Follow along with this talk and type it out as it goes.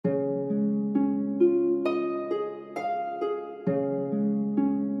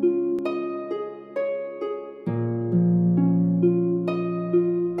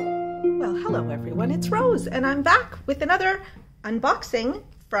everyone, it's Rose, and I'm back with another unboxing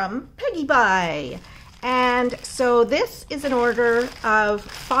from PeggyBuy. And so this is an order of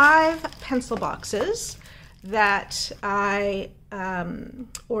 5 pencil boxes that I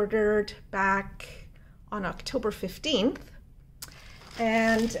ordered back on October 15th.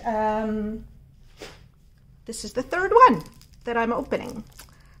 And this is the 3rd one that I'm opening.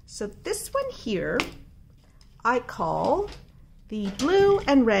 So this one here I call the blue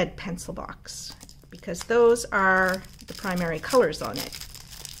and red pencil box because those are the primary colors on it.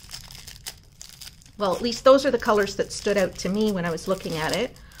 Well, at least those are the colors that stood out to me when I was looking at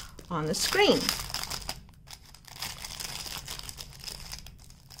it on the screen.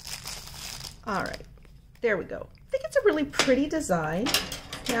 All right, there we go. I think it's a really pretty design.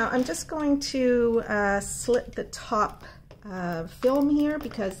 Now I'm just going to slit the top film here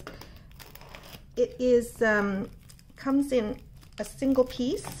because it is comes in a single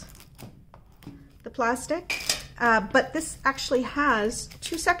piece, the plastic, but this actually has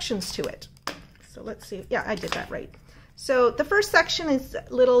 2 sections to it. So let's see. Yeah, I did that right. So the first section is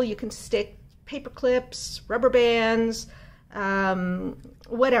little, you can stick paper clips, rubber bands,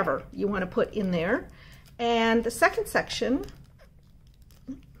 whatever you want to put in there. And the second section,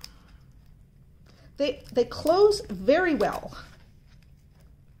 they close very well.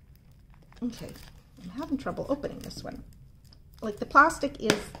 Okay, I'm having trouble opening this one. Like the plastic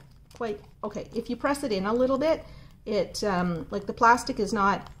is quite, okay, if you press it in a little bit, it, like the plastic is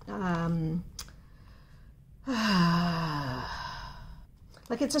not,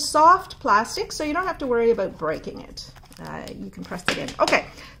 like it's a soft plastic, so you don't have to worry about breaking it. You can press it in. Okay,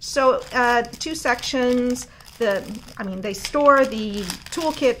 so 2 sections. They store the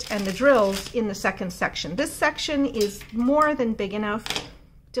toolkit and the drills in the second section. This section is more than big enough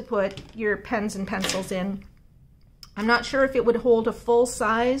to put your pens and pencils in. I'm not sure if it would hold a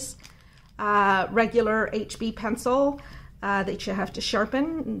full-size regular HB pencil that you have to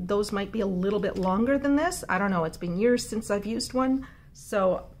sharpen. Those might be a little bit longer than this. I don't know. It's been years since I've used one,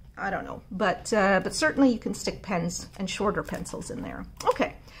 so I don't know. But certainly you can stick pens and shorter pencils in there.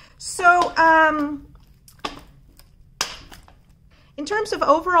 Okay, so in terms of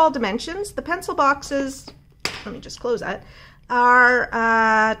overall dimensions, the pencil boxes, let me just close that,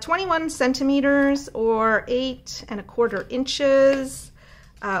 are 21 centimeters or 8 1/4 inches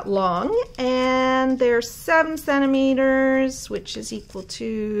long, and they're 7 centimeters, which is equal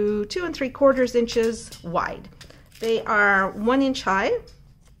to 2 3/4 inches wide. They are 1 inch high,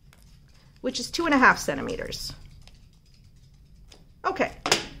 which is 2 1/2 centimeters. Okay.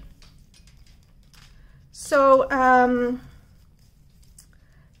 So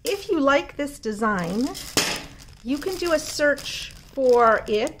if you like this design, you can do a search for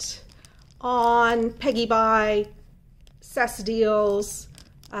it on PeggyBuy, Deals,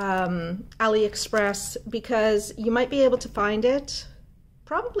 AliExpress, because you might be able to find it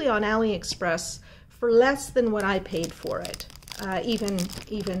probably on AliExpress for less than what I paid for it, even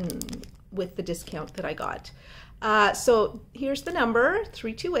with the discount that I got. So here's the number,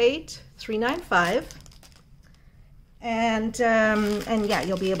 328-395, and yeah,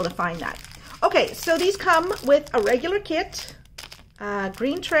 you'll be able to find that. Okay, so these come with a regular kit,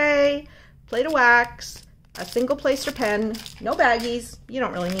 green tray, plate of wax, a single placer pen, no baggies. You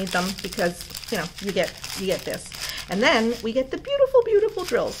don't really need them because, you know, you get this. And then we get the beautiful, beautiful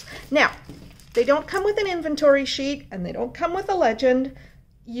drills. Now, they don't come with an inventory sheet and they don't come with a legend.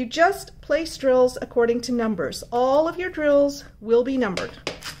 You just place drills according to numbers. All of your drills will be numbered.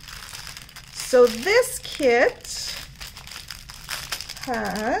 So this kit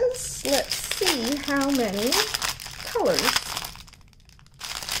has, let's see how many colors.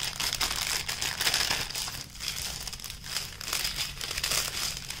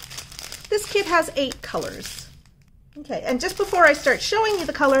 This kit has 8 colors. Okay, and just before I start showing you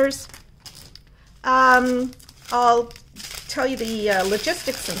the colors, I'll tell you the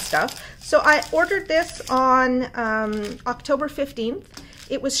logistics and stuff. So I ordered this on October 15th.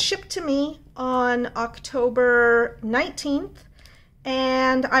 It was shipped to me on October 19th.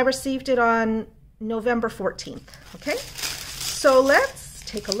 And I received it on November 14th, okay? So let's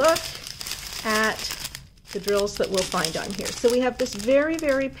take a look at the drills that we'll find on here. So we have this very,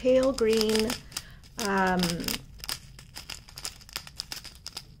 very pale green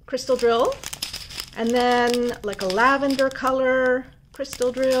crystal drill, and then like a lavender color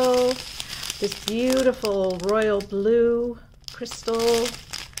crystal drill, this beautiful royal blue crystal,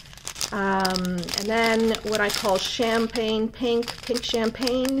 and then what I call champagne pink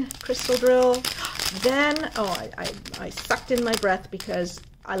champagne crystal drill. Then, oh, I sucked in my breath because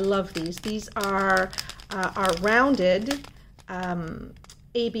I love these. These are rounded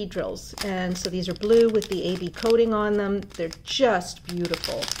AB drills. And so these are blue with the AB coating on them. They're just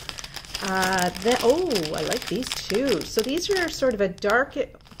beautiful. Oh, I like these too. So these are sort of a dark,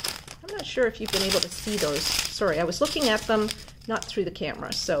 I'm not sure if you've been able to see those. Sorry, I was looking at them, not through the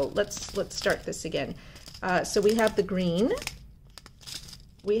camera. So let's start this again. So we have the green,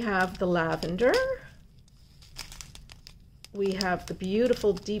 we have the lavender, we have the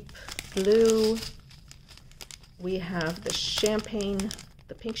beautiful deep blue, we have the champagne,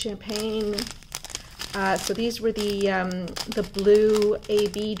 the pink champagne. So these were the blue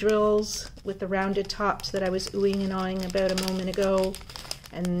AB drills with the rounded tops that I was oohing and awing about a moment ago.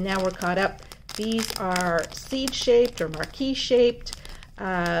 And now we're caught up. These are seed-shaped or marquee-shaped,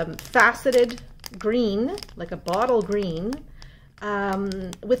 faceted green, like a bottle green,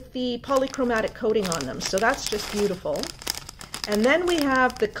 with the polychromatic coating on them. So that's just beautiful. And then we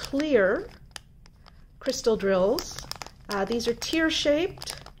have the clear crystal drills. These are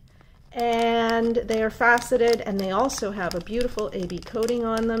tear-shaped, and they are faceted, and they also have a beautiful AB coating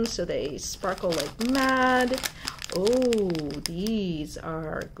on them, so they sparkle like mad. Oh, these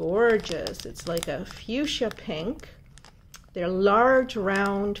are gorgeous. It's like a fuchsia pink. They're large,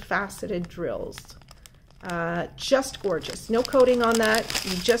 round, faceted drills. Just gorgeous. No coating on that.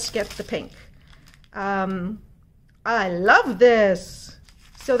 You just get the pink. I love this.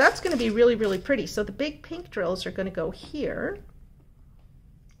 So that's going to be really, really pretty. So the big pink drills are going to go here.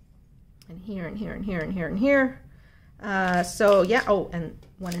 And here, and here, and here, and here, and here. So yeah, oh, and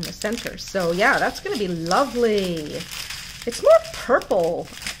one in the center. So yeah, that's going to be lovely. It's more purple.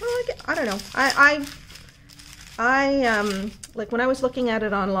 Well, I don't know. I like when I was looking at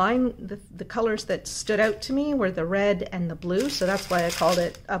it online, the colors that stood out to me were the red and the blue. So that's why I called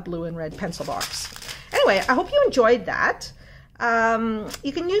it a blue and red pencil box. Anyway, I hope you enjoyed that.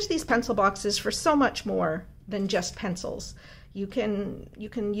 You can use these pencil boxes for so much more than just pencils. You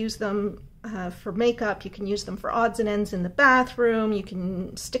can use them for makeup. You can use them for odds and ends in the bathroom. You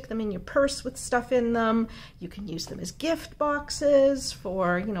can stick them in your purse with stuff in them. You can use them as gift boxes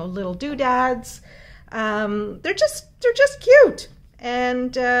for, you know, little doodads. They're just cute,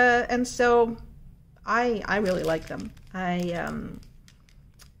 and so I really like them.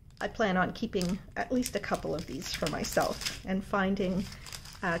 I plan on keeping at least a couple of these for myself and finding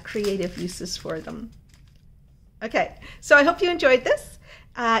creative uses for them. Okay, so I hope you enjoyed this.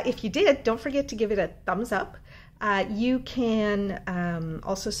 If you did, don't forget to give it a thumbs up. You can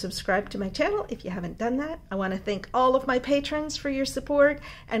also subscribe to my channel if you haven't done that. I want to thank all of my patrons for your support,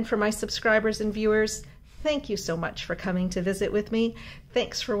 and for my subscribers and viewers, thank you so much for coming to visit with me.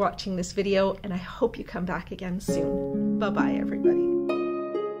 Thanks for watching this video, and I hope you come back again soon. Bye-bye, everybody.